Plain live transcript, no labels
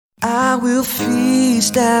I will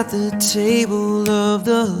feast at the table of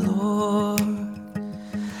the Lord.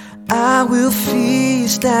 I will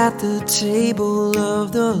feast at the table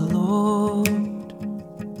of the Lord.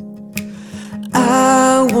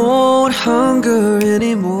 I won't hunger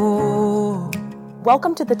anymore.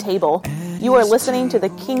 Welcome to The Table. You are listening to the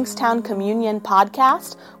Kingstown Communion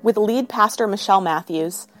podcast with lead pastor Michelle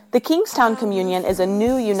Matthews. The Kingstown Communion is a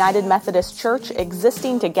new United Methodist church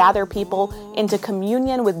existing to gather people into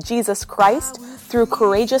communion with Jesus Christ through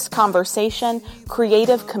courageous conversation,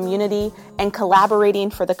 creative community, and collaborating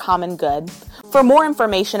for the common good. For more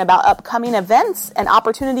information about upcoming events and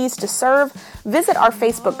opportunities to serve, visit our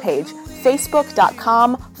Facebook page,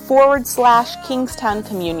 facebook.com/Kingstown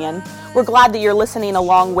Communion. We're glad that you're listening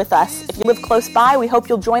along with us. If you live close by, we hope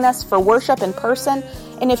you'll join us for worship in person.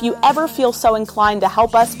 And if you ever feel so inclined to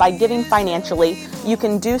help us by giving financially, you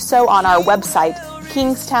can do so on our website,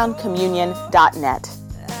 kingstowncommunion.net.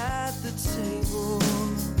 At the table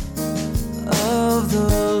of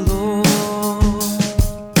the Lord,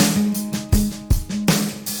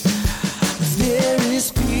 there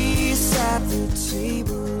is peace at the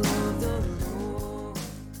table of the Lord.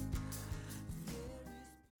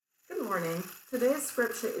 Good morning. Today's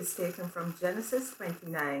scripture is taken from Genesis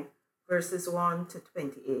 29, verses 1 to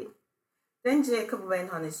 28. Then Jacob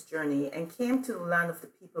went on his journey and came to the land of the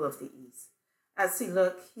people of the east. As he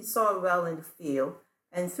looked, he saw a well in the field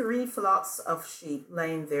and 3 flocks of sheep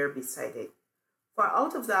lying there beside it. For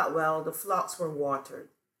out of that well the flocks were watered.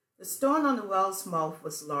 The stone on the well's mouth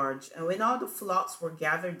was large, and when all the flocks were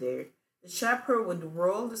gathered there, the shepherd would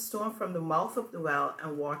roll the stone from the mouth of the well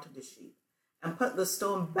and water the sheep, and put the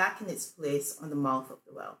stone back in its place on the mouth of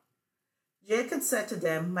the well. Jacob said to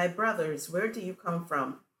them, "My brothers, where do you come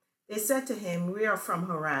from?" They said to him, "We are from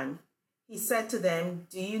Haran." He said to them,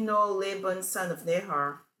 "Do you know Laban, son of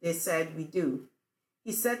Nahor?" They said, "We do."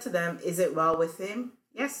 He said to them, "Is it well with him?"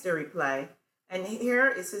 "Yes," they replied, "and here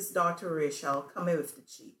is his daughter Rachel coming with the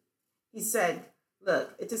sheep." He said,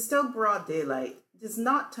 "Look, it is still broad daylight. It is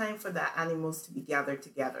not time for the animals to be gathered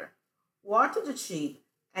together. Water the sheep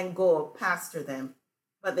and go pasture them."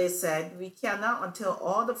 But they said, "We cannot until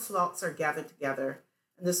all the flocks are gathered together,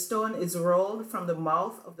 and the stone is rolled from the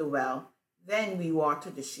mouth of the well. Then we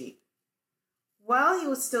water the sheep." While he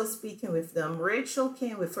was still speaking with them, Rachel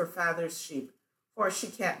came with her father's sheep, for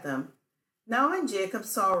she kept them. Now when Jacob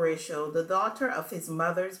saw Rachel, the daughter of his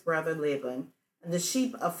mother's brother Laban, and the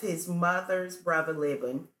sheep of his mother's brother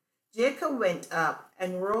Laban, Jacob went up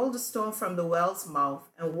and rolled the stone from the well's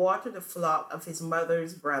mouth and watered the flock of his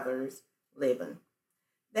mother's brother's Laban.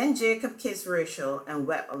 Then Jacob kissed Rachel and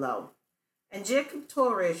wept aloud. And Jacob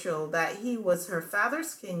told Rachel that he was her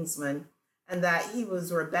father's kinsman and that he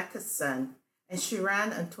was Rebekah's son, and she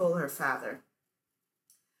ran and told her father.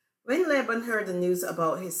 When Laban heard the news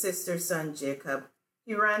about his sister's son Jacob,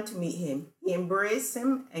 he ran to meet him. He embraced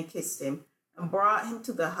him and kissed him and brought him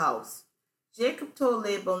to the house. Jacob told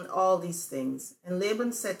Laban all these things, and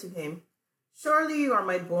Laban said to him, "Surely you are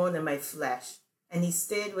my bone and my flesh." And he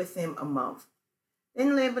stayed with him a month.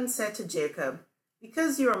 Then Laban said to Jacob,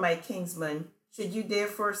 "Because you are my kinsman, should you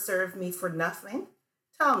therefore serve me for nothing?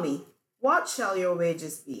 Tell me, what shall your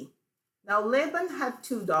wages be?" Now Laban had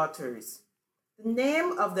 2 daughters. The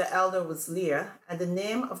name of the elder was Leah, and the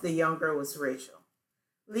name of the younger was Rachel.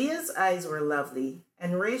 Leah's eyes were lovely,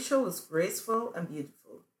 and Rachel was graceful and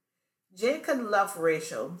beautiful. Jacob loved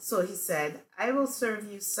Rachel, so he said, "I will serve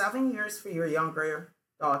you 7 years for your younger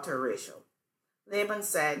daughter Rachel." Laban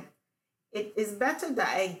said, "It is better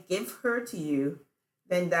that I give her to you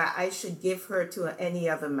than that I should give her to any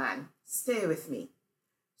other man. Stay with me."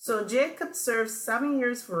 So Jacob served 7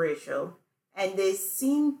 years for Rachel, and they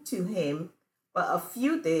seemed to him but a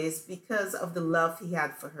few days because of the love he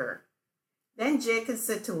had for her. Then Jacob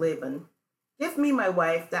said to Laban, "Give me my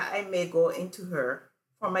wife that I may go into her,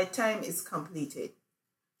 for my time is completed."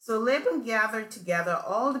 So Laban gathered together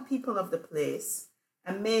all the people of the place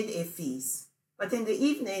and made a feast. But in the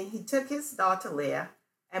evening he took his daughter Leah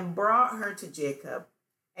and brought her to Jacob,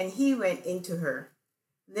 and he went into her.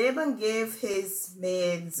 Laban gave his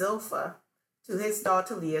maid Zilpah to his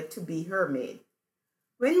daughter Leah to be her maid.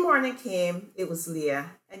 When morning came, it was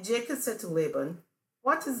Leah, and Jacob said to Laban,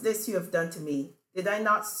 "What is this you have done to me? Did I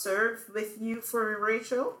not serve with you for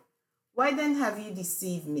Rachel? Why then have you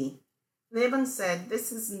deceived me?" Laban said,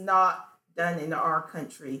 "This is not done in our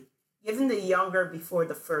country, giving the younger before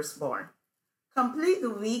the firstborn. Complete the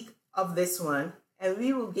week of this one, and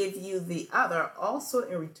we will give you the other also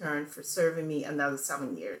in return for serving me another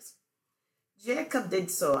 7 years." Jacob did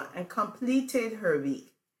so and completed her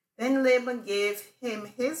week. Then Laban gave him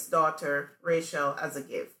his daughter Rachel as a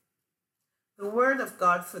gift. The word of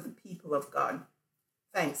God for the people of God.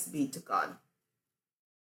 Thanks be to God.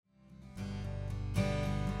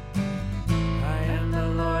 I am the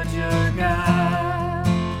Lord your God,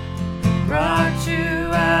 who brought you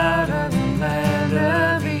out of the land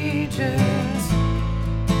of Egypt,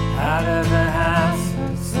 out of the house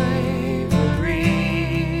of slavery.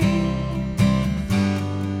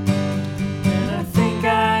 And I think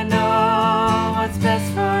I know what's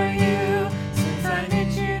best for you, since I knit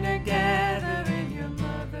you together in your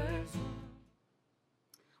mother's womb.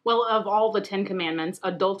 Well, of all the 10 Commandments,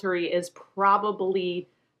 adultery is probably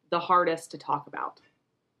the hardest to talk about.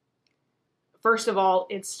 First of all,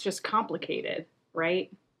 it's just complicated,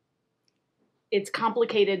 right? It's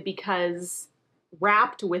complicated because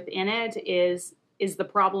wrapped within it is the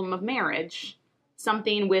problem of marriage,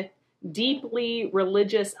 something with deeply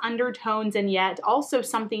religious undertones, and yet also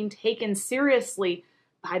something taken seriously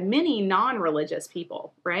by many non-religious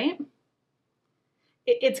people, right?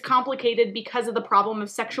 It's complicated because of the problem of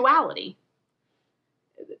sexuality.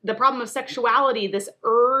 The problem of sexuality, this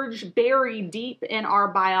urge buried deep in our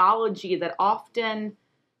biology that often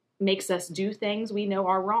makes us do things we know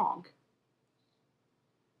are wrong.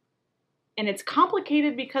 And it's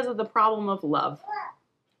complicated because of the problem of love,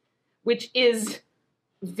 which is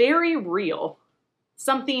very real,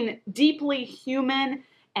 something deeply human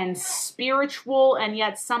and spiritual, and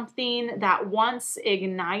yet something that once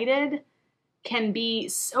ignited can be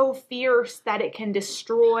so fierce that it can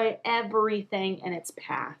destroy everything in its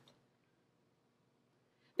path.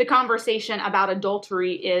 The conversation about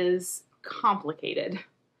adultery is complicated,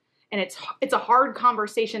 and it's a hard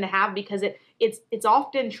conversation to have because it's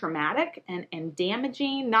often traumatic and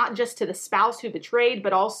damaging, not just to the spouse who betrayed,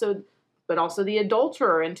 but also the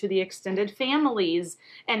adulterer and to the extended families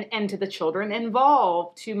and to the children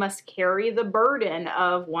involved who must carry the burden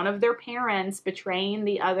of one of their parents betraying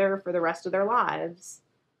the other for the rest of their lives.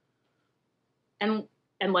 And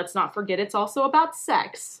let's not forget, it's also about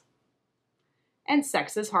sex. And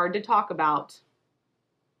sex is hard to talk about.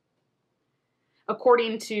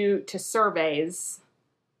 According to surveys,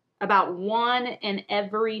 about 1 in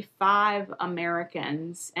every 5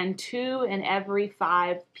 Americans and 2 in every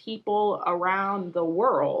 5 people around the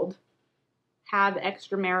world have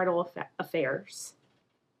extramarital affairs.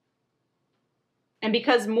 And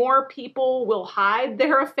because more people will hide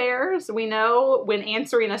their affairs, we know, when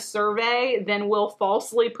answering a survey, than will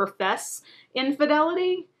falsely profess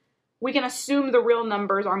infidelity, we can assume the real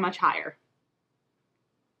numbers are much higher.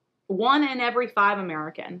 1 in every 5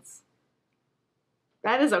 Americans.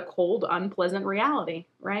 That is a cold, unpleasant reality,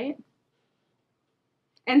 right?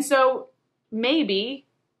 And so maybe,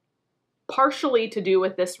 partially to do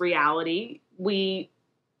with this reality, we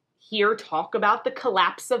hear talk about the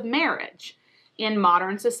collapse of marriage in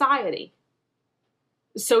modern society.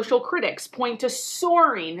 Social critics point to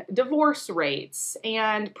soaring divorce rates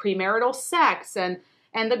and premarital sex and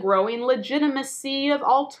the growing legitimacy of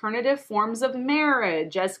alternative forms of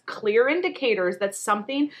marriage as clear indicators that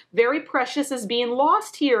something very precious is being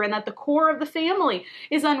lost here and that the core of the family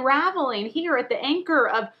is unraveling here at the anchor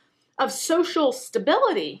of social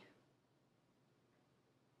stability.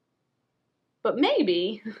 But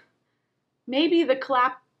maybe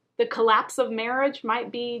the collapse of marriage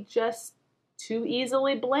might be just too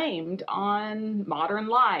easily blamed on modern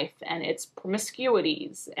life and its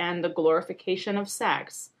promiscuities and the glorification of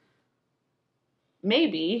sex.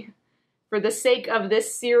 Maybe, for the sake of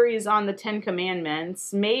this series on the 10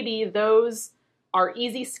 Commandments, maybe those are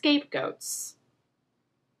easy scapegoats.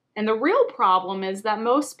 And the real problem is that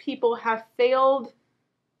most people have failed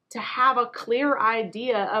to have a clear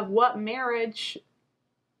idea of what marriage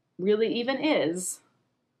really even is.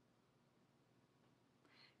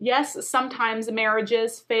 Yes, sometimes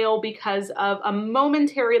marriages fail because of a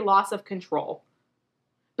momentary loss of control.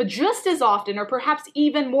 But just as often, or perhaps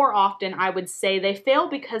even more often, I would say, they fail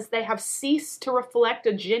because they have ceased to reflect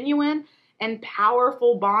a genuine and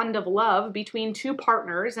powerful bond of love between two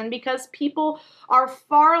partners, and because people are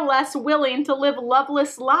far less willing to live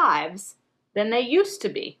loveless lives than they used to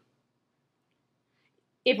be.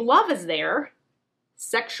 If love is there,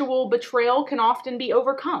 sexual betrayal can often be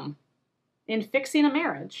overcome in fixing a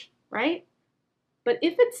marriage, right? But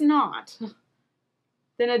if it's not,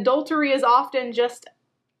 then adultery is often just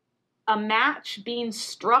a match being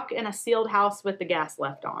struck in a sealed house with the gas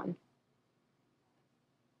left on.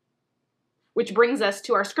 Which brings us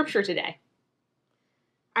to our scripture today.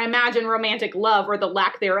 I imagine romantic love, or the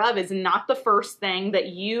lack thereof, is not the first thing that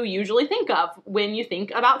you usually think of when you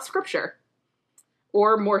think about scripture,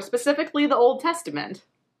 or more specifically, the Old Testament.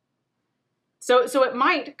 So it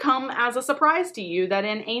might come as a surprise to you that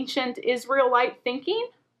in ancient Israelite thinking,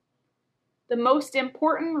 the most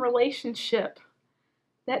important relationship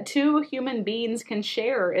that two human beings can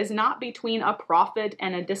share is not between a prophet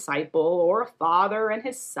and a disciple, or a father and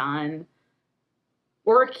his son,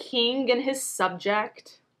 or a king and his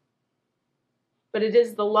subject, but it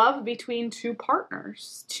is the love between two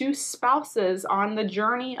partners, two spouses on the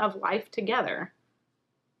journey of life together.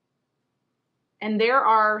 And there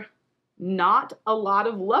are not a lot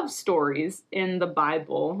of love stories in the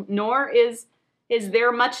Bible, nor is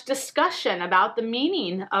there much discussion about the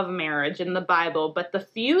meaning of marriage in the Bible. But the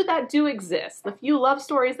few that do exist, the few love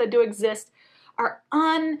stories that do exist, are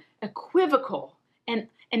unequivocal and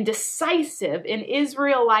decisive in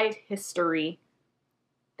Israelite history.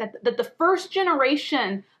 That the first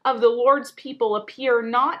generation of the Lord's people appear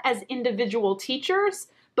not as individual teachers,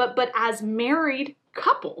 but as married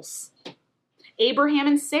couples. Abraham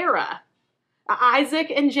and Sarah,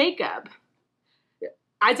 Isaac and Jacob,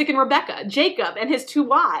 Isaac and Rebekah, Jacob and his two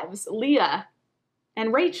wives, Leah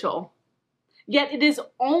and Rachel. Yet it is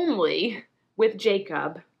only with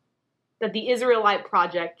Jacob that the Israelite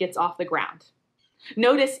project gets off the ground.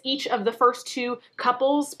 Notice each of the first two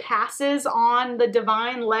couples passes on the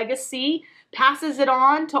divine legacy, passes it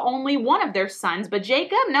on to only one of their sons. But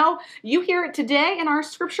Jacob, no, you hear it today in our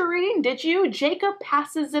scripture reading, did you? Jacob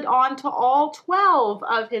passes it on to all 12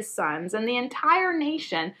 of his sons, and the entire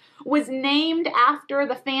nation was named after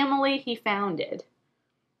the family he founded.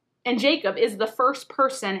 And Jacob is the first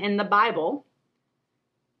person in the Bible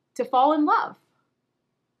to fall in love.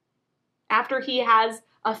 After he has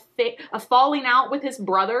a falling out with his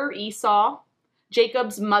brother Esau,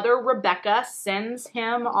 Jacob's mother Rebekah sends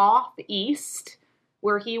him off east,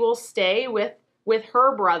 where he will stay with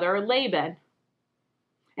her brother Laban.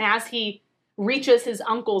 And as he reaches his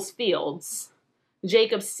uncle's fields,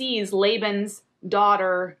 Jacob sees Laban's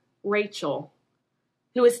daughter Rachel,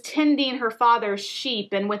 who is tending her father's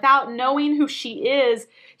sheep, and without knowing who she is,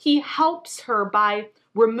 he helps her by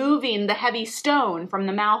removing the heavy stone from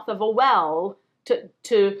the mouth of a well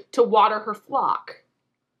to water her flock.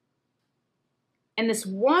 And this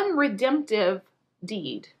one redemptive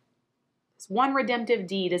deed is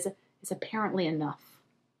apparently enough.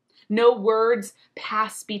 No words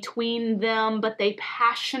pass between them, but they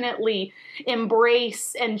passionately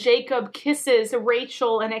embrace, and Jacob kisses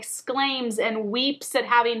Rachel and exclaims and weeps at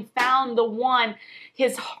having found the one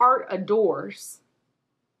his heart adores.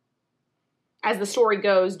 As the story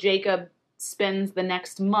goes, Jacob spends the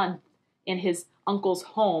next month in his uncle's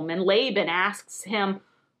home, and Laban asks him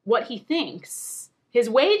what he thinks his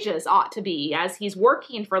wages ought to be as he's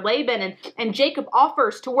working for Laban, and Jacob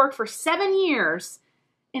offers to work for 7 years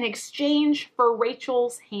in exchange for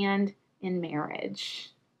Rachel's hand in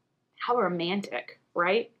marriage. How romantic,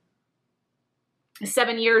 right?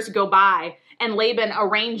 7 years go by, and Laban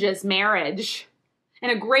arranges marriage,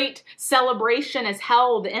 and a great celebration is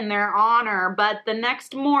held in their honor, but the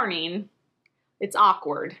next morning, it's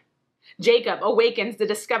awkward. Jacob awakens to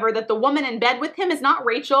discover that the woman in bed with him is not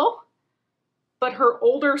Rachel, but her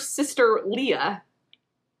older sister Leah.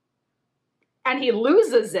 And he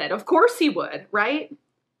loses it. Of course he would, right?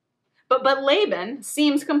 But Laban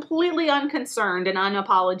seems completely unconcerned and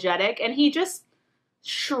unapologetic, and he just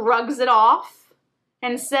shrugs it off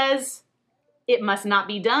and says, "It must not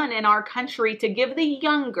be done in our country to give the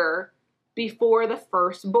younger before the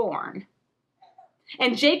firstborn."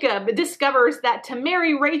 And Jacob discovers that to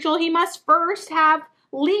marry Rachel, he must first have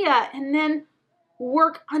Leah and then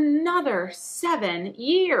work another 7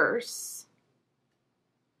 years.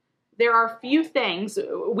 There are few things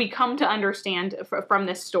we come to understand from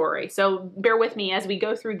this story. So bear with me as we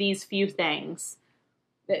go through these few things.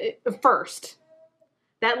 First,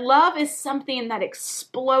 that love is something that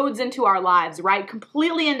explodes into our lives, right?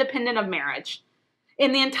 Completely independent of marriage.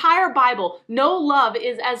 In the entire Bible, no love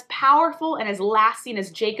is as powerful and as lasting as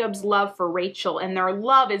Jacob's love for Rachel, and their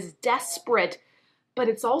love is desperate, but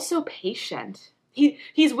it's also patient.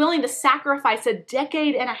 He's willing to sacrifice a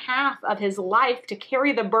decade and a half of his life to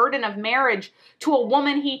carry the burden of marriage to a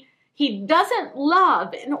woman he doesn't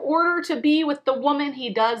love in order to be with the woman he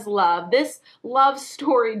does love. This love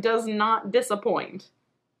story does not disappoint.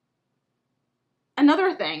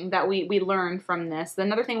 Another thing that we learn from this,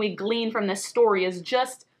 another thing we glean from this story is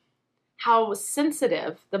just how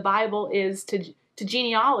sensitive the Bible is to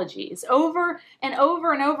genealogies. Over and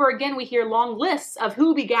over and over again, we hear long lists of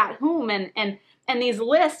who begat whom, and these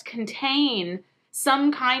lists contain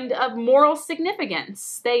some kind of moral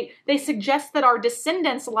significance. They suggest that our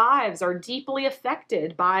descendants' lives are deeply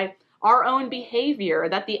affected by our own behavior,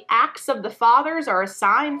 that the acts of the fathers are a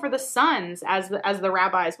sign for the sons, as the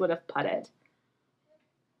rabbis would have put it.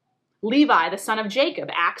 Levi, the son of Jacob,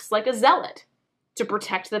 acts like a zealot. to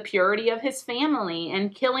protect the purity of his family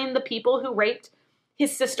and killing the people who raped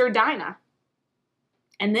his sister Dinah.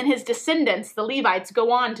 And then his descendants, the Levites,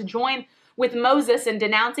 go on to join with Moses in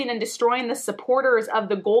denouncing and destroying the supporters of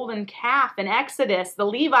the golden calf in Exodus, the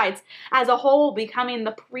Levites as a whole becoming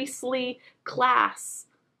the priestly class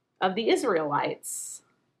of the Israelites.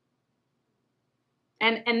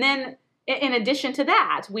 And then, in addition to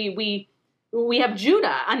that, we have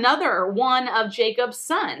Judah, another one of Jacob's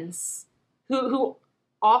sons, who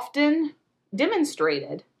often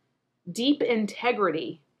demonstrated deep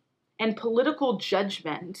integrity and political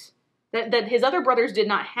judgment that his other brothers did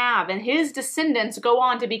not have. And his descendants go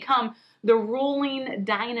on to become the ruling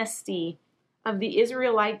dynasty of the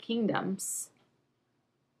Israelite kingdoms.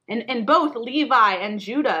 And both Levi and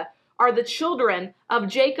Judah are the children of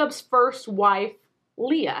Jacob's first wife,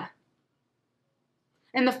 Leah.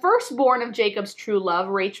 And the firstborn of Jacob's true love,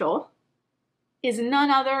 Rachel, is none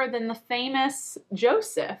other than the famous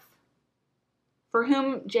Joseph, for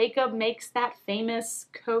whom Jacob makes that famous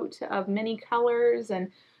coat of many colors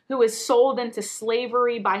and who is sold into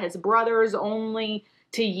slavery by his brothers only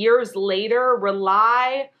to years later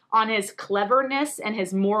rely on his cleverness and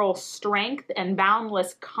his moral strength and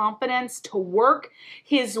boundless confidence to work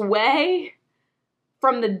his way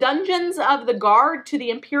from the dungeons of the guard to the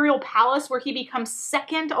imperial palace, where he becomes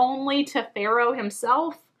second only to Pharaoh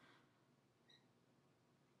himself.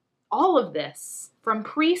 All of this, from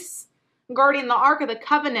priests guarding the Ark of the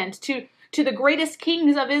Covenant to the greatest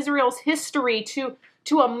kings of Israel's history,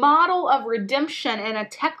 to a model of redemption in a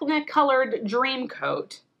technicolored dream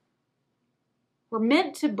coat, were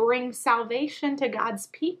meant to bring salvation to God's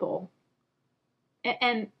people.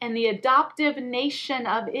 And the adoptive nation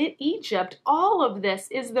of Egypt, all of this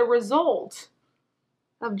is the result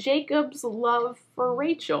of Jacob's love for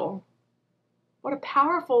Rachel. What a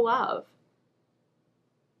powerful love.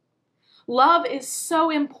 Love is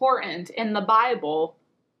so important in the Bible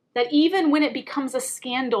that even when it becomes a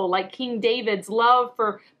scandal, like King David's love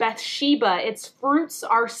for Bathsheba, its fruits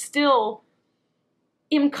are still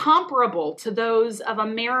incomparable to those of a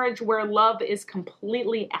marriage where love is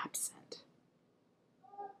completely absent.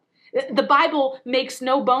 The Bible makes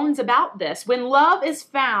no bones about this. When love is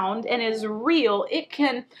found and is real, it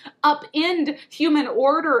can upend human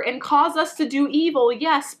order and cause us to do evil,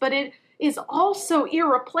 yes, but it is also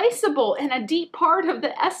irreplaceable and a deep part of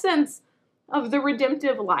the essence of the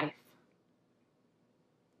redemptive life.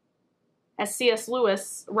 As C.S.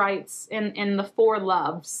 Lewis writes in The Four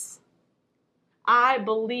Loves, I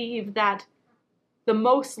believe that the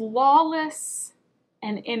most lawless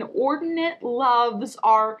and inordinate loves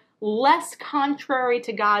are less contrary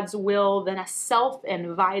to God's will than a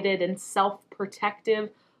self-invited and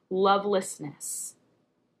self-protective lovelessness.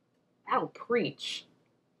 That'll preach.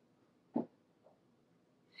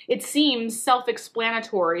 It seems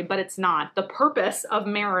self-explanatory, but it's not. The purpose of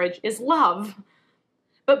marriage is love.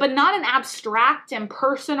 But not an abstract,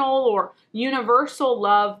 impersonal, or universal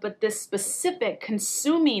love, but this specific,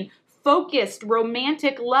 consuming, focused,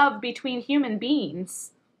 romantic love between human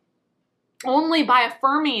beings. Only by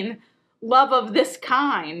affirming love of this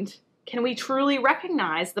kind can we truly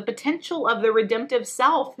recognize the potential of the redemptive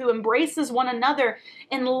self who embraces one another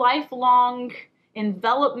in lifelong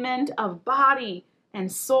envelopment of body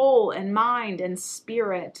and soul and mind and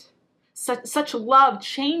spirit. Such love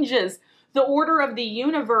changes the order of the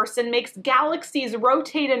universe and makes galaxies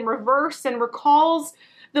rotate in reverse and recalls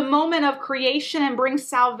the moment of creation and brings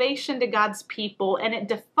salvation to God's people. And it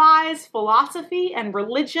defies philosophy and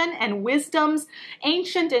religion and wisdoms,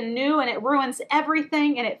 ancient and new, and it ruins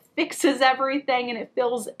everything and it fixes everything and it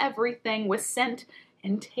fills everything with scent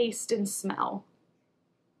and taste and smell.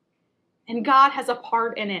 And God has a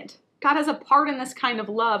part in it. God has a part in this kind of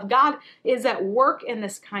love. God is at work in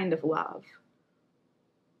this kind of love.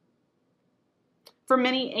 For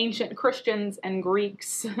many ancient Christians and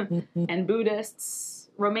Greeks and Buddhists,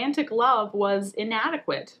 romantic love was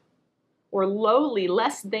inadequate or lowly,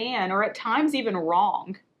 less than, or at times even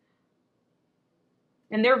wrong.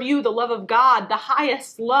 In their view, the love of God, the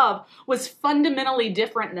highest love, was fundamentally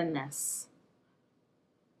different than this.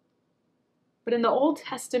 But in the Old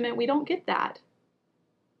Testament, we don't get that.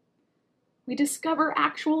 We discover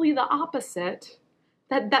actually the opposite,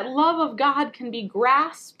 that love of God can be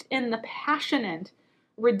grasped in the passionate,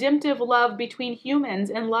 redemptive love between humans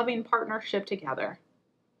in loving partnership together.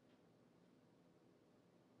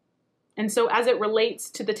 And so as it relates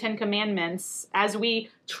to the Ten Commandments, as we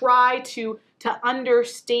try to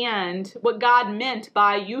understand what God meant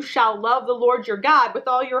by you shall love the Lord your God with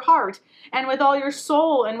all your heart and with all your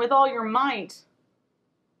soul and with all your might,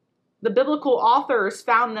 The biblical authors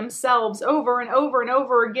found themselves over and over and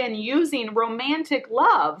over again using romantic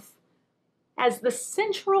love as the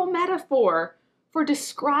central metaphor for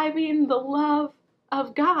describing the love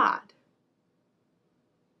of God.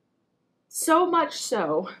 So much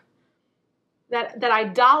so that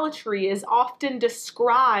idolatry is often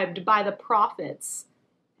described by the prophets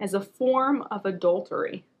as a form of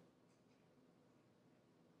adultery.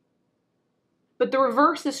 But the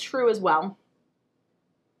reverse is true as well.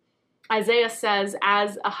 Isaiah says,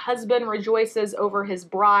 as a husband rejoices over his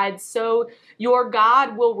bride, so your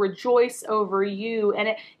God will rejoice over you.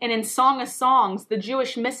 And in Song of Songs, the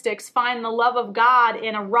Jewish mystics find the love of God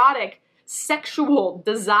in erotic, sexual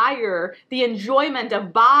desire, the enjoyment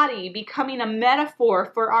of body becoming a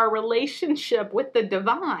metaphor for our relationship with the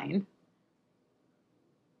divine.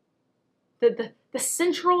 The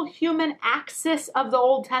central human axis of the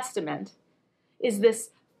Old Testament is this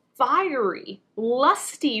fiery,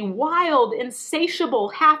 lusty, wild, insatiable,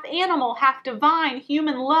 half animal, half divine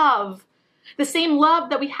human love. The same love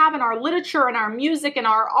that we have in our literature and our music and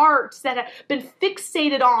our arts that have been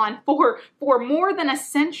fixated on for more than a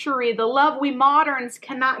century. The love we moderns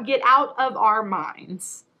cannot get out of our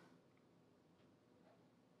minds.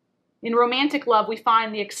 In romantic love, we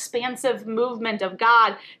find the expansive movement of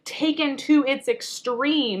God taken to its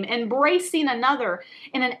extreme, embracing another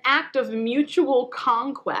in an act of mutual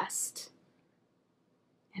conquest.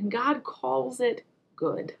 And God calls it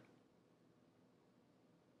good.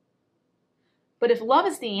 But if love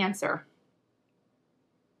is the answer,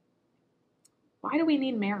 why do we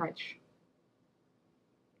need marriage?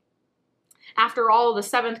 After all, the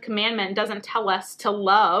seventh commandment doesn't tell us to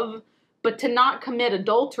love, but to not commit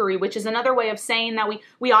adultery, which is another way of saying that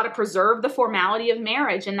we ought to preserve the formality of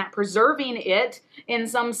marriage, and that preserving it, in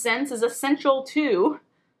some sense, is essential to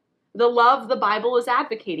the love the Bible is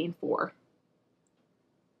advocating for.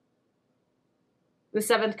 The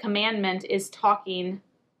seventh commandment is talking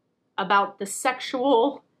about the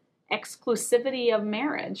sexual exclusivity of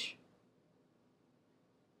marriage.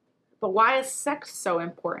 But why is sex so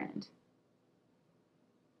important?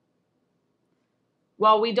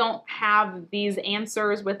 Well, we don't have these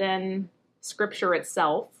answers within Scripture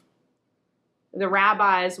itself. The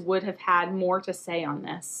rabbis would have had more to say on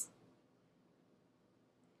this.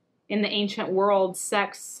 In the ancient world,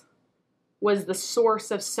 sex was the source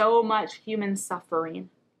of so much human suffering,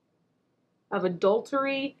 of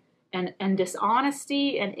adultery and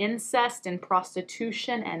dishonesty and incest and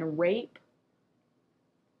prostitution and rape.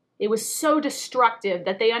 It was so destructive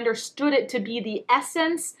that they understood it to be the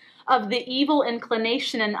essence of the evil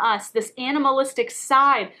inclination in us, this animalistic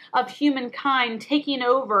side of humankind taking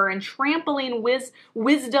over and trampling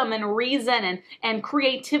wisdom and reason and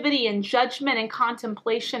creativity and judgment and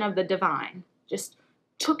contemplation of the divine. Just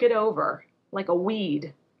took it over like a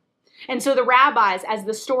weed. And so the rabbis, as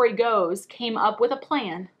the story goes, came up with a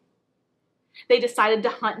plan. They decided to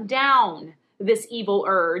hunt down this evil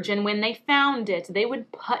urge, and when they found it, they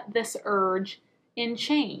would put this urge in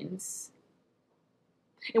chains.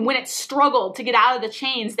 And when it struggled to get out of the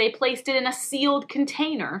chains, they placed it in a sealed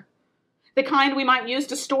container, the kind we might use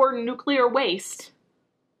to store nuclear waste.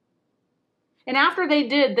 And after they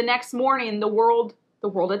did, the next morning, the world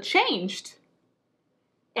had changed.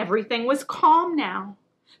 Everything was calm now.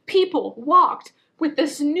 People walked with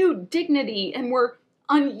this new dignity and were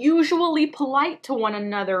unusually polite to one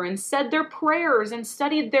another and said their prayers and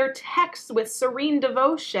studied their texts with serene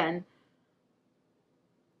devotion.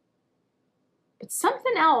 But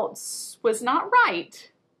something else was not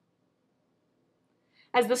right.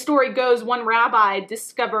 As the story goes, one rabbi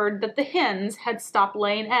discovered that the hens had stopped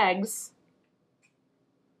laying eggs.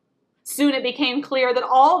 Soon it became clear that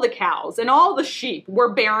all the cows and all the sheep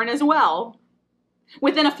were barren as well.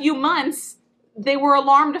 Within a few months, they were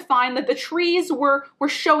alarmed to find that the trees were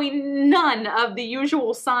showing none of the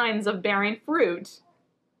usual signs of bearing fruit.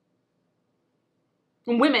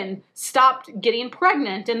 Women stopped getting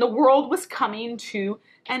pregnant, and the world was coming to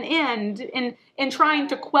an end. In trying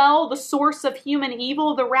to quell the source of human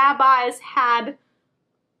evil, the rabbis had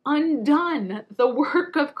undone the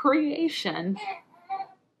work of creation.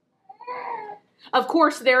 Of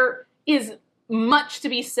course, there is much to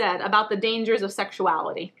be said about the dangers of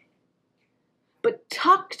sexuality. But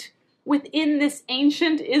tucked within this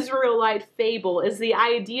ancient Israelite fable is the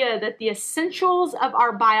idea that the essentials of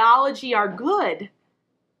our biology are good,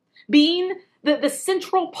 being the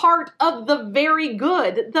central part of the very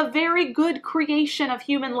good creation of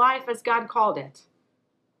human life as God called it.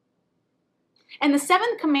 And the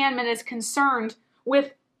seventh commandment is concerned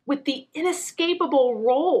with the inescapable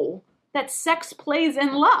role that sex plays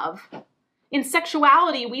in love. In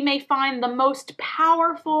sexuality, we may find the most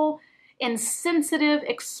powerful and sensitive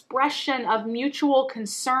expression of mutual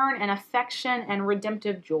concern and affection and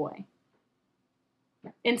redemptive joy.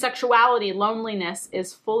 In sexuality, loneliness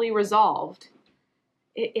is fully resolved.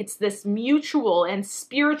 It's this mutual and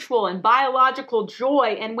spiritual and biological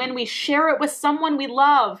joy, and when we share it with someone we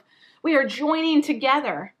love, we are joining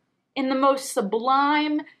together in the most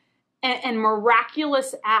sublime and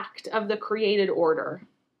miraculous act of the created order.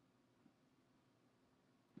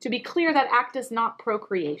 To be clear, that act is not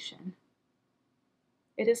procreation.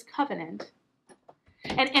 It is covenant.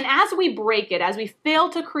 And as we break it, as we fail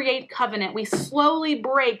to create covenant, we slowly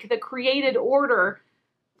break the created order,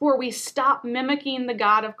 for we stop mimicking the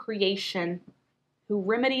God of creation who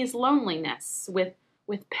remedies loneliness with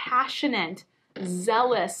passionate,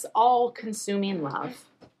 zealous, all-consuming love.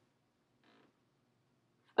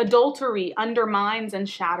 Adultery undermines and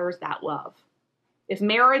shatters that love. If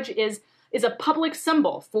marriage is a public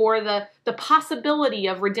symbol for the possibility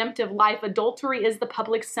of redemptive life, adultery is the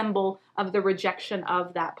public symbol of the rejection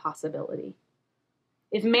of that possibility.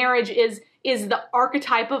 If marriage is the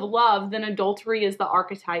archetype of love, then adultery is the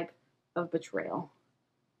archetype of betrayal.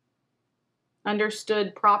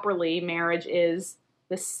 Understood properly, marriage is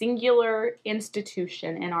the singular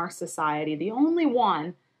institution in our society, the only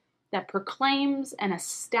one that proclaims and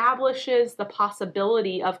establishes the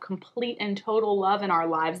possibility of complete and total love in our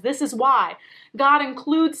lives. This is why God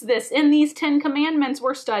includes this in these 10 commandments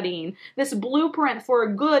we're studying, this blueprint for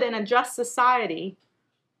a good and a just society.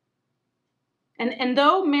 And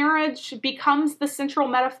though marriage becomes the central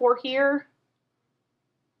metaphor here,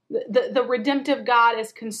 the redemptive God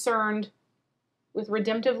is concerned with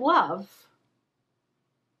redemptive love,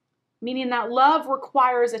 meaning that love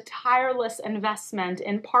requires a tireless investment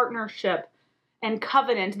in partnership and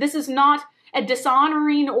covenant. This is not a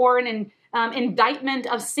dishonoring or an indictment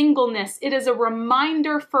of singleness. It is a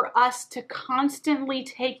reminder for us to constantly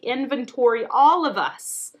take inventory, all of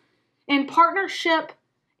us, in partnership,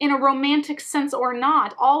 in a romantic sense or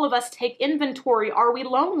not. All of us take inventory. Are we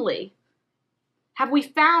lonely? Have we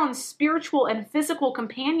found spiritual and physical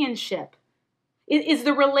companionship? Is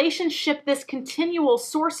the relationship this continual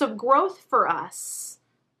source of growth for us?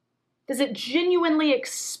 Does it genuinely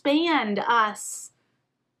expand us,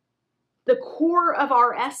 the core of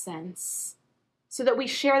our essence, so that we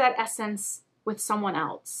share that essence with someone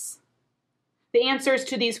else? The answers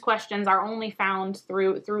to these questions are only found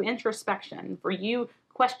through introspection, for you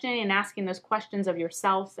questioning and asking those questions of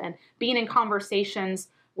yourself and being in conversations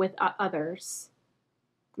with others.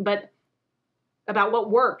 But about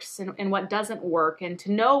what works and what doesn't work, and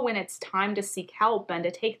to know when it's time to seek help and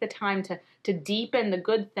to take the time to deepen the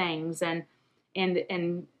good things and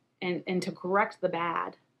to correct the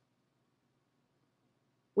bad.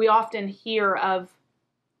 We often hear of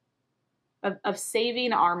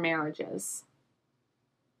saving our marriages.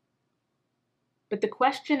 But the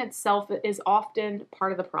question itself is often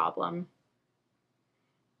part of the problem.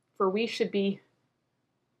 For we should be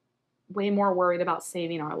way more worried about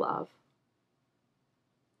saving our love.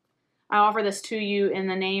 I offer this to you in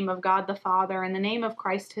the name of God the Father, in the name of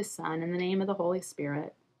Christ his Son, in the name of the Holy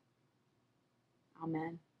Spirit.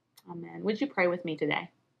 Amen. Amen. Would you pray with me today?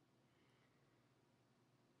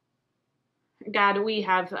 God, we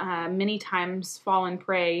have many times fallen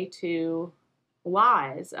prey to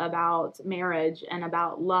lies about marriage and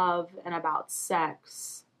about love and about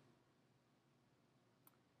sex.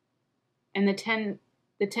 And the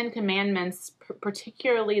Ten Commandments,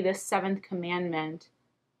 particularly this 7th commandment,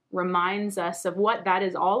 reminds us of what that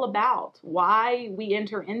is all about, why we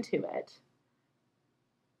enter into it.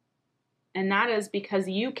 And that is because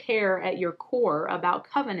you care at your core about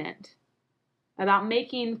covenant, about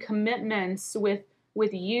making commitments with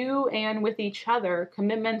you and with each other,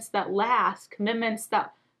 commitments that last, commitments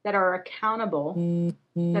that are accountable,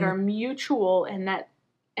 that are mutual, and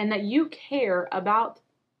that you care about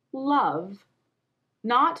love,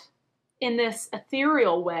 not in this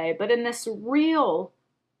ethereal way, but in this real,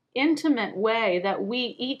 intimate way that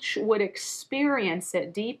we each would experience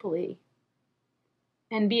it deeply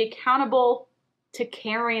and be accountable to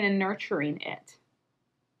caring and nurturing it.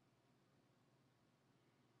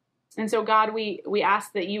 And so, God, we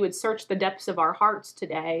ask that you would search the depths of our hearts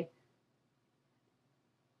today.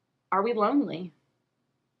 Are we lonely?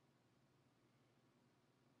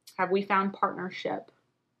 Have we found partnership?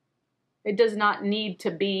 It does not need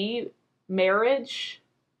to be marriage,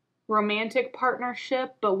 romantic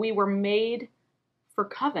partnership, but we were made for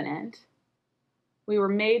covenant. We were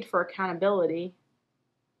made for accountability.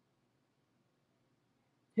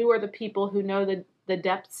 Who are the people who know the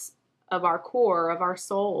depths of our core, of our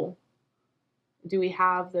soul? Do we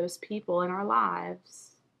have those people in our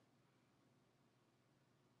lives?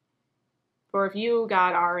 For if you,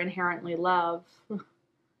 God, are inherently love,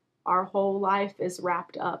 our whole life is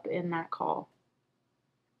wrapped up in that call.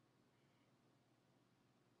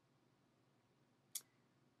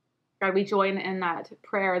 God, we join in that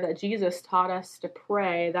prayer that Jesus taught us to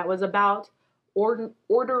pray that was about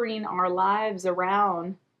ordering our lives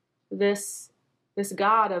around this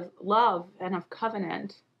God of love and of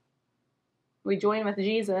covenant. We join with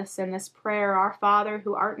Jesus in this prayer, Our Father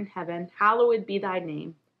who art in heaven, hallowed be thy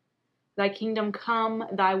name. Thy kingdom come,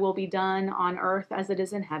 thy will be done on earth as it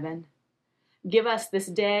is in heaven. Give us this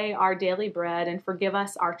day our daily bread, and forgive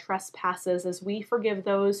us our trespasses as we forgive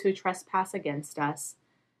those who trespass against us.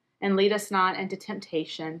 And lead us not into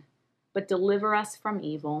temptation, but deliver us from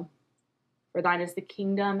evil. For thine is the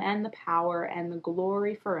kingdom and the power and the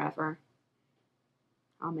glory forever.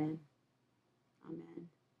 Amen. Amen.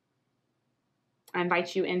 I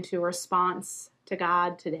invite you into a response to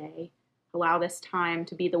God today. Allow this time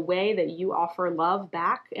to be the way that you offer love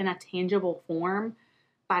back in a tangible form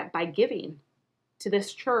by giving to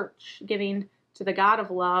this church, giving to the God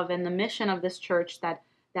of love and the mission of this church that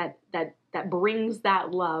brings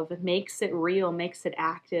that love, makes it real, makes it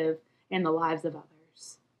active in the lives of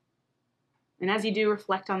others. And as you do,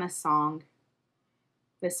 reflect on this song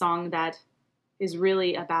that is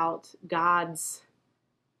really about God's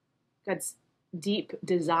deep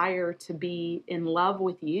desire to be in love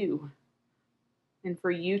with you and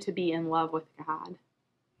for you to be in love with God.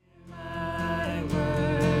 My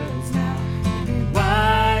words now, be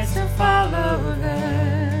wise to follow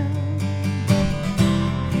them.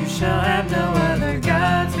 You shall have no other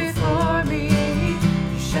gods before me.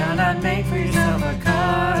 You shall not make for yourself a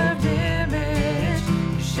carved image.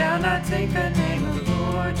 You shall not take the